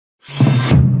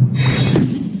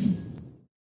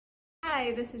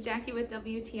Hi, this is Jackie with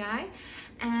WTI,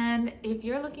 and if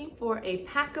you're looking for a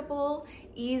packable,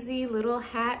 easy little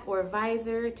hat or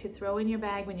visor to throw in your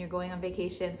bag when you're going on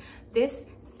vacation, this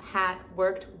hat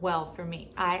worked well for me.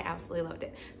 I absolutely loved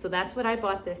it. So that's what I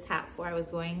bought this hat for. I was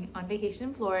going on vacation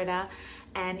in Florida,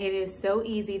 and it is so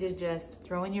easy to just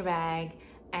throw in your bag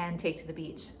and take to the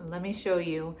beach. Let me show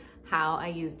you how I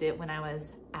used it when I was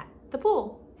at the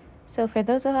pool. So for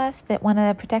those of us that want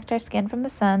to protect our skin from the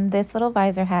sun, this little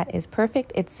visor hat is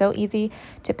perfect. It's so easy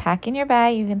to pack in your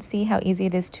bag. You can see how easy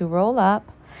it is to roll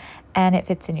up, and it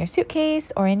fits in your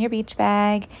suitcase or in your beach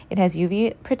bag. It has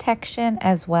UV protection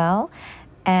as well,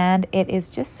 and it is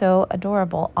just so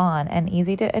adorable on and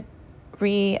easy to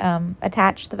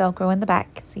attach the Velcro in the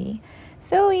back. See,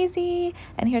 so easy.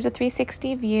 And here's a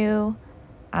 360 view.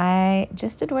 I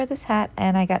just adore this hat,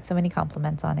 and I got so many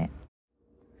compliments on it.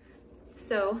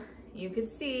 So you can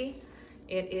see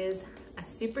it is a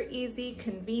super easy,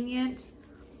 convenient,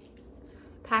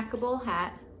 packable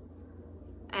hat,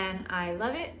 and I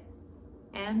love it,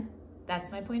 and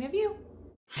that's my point of view.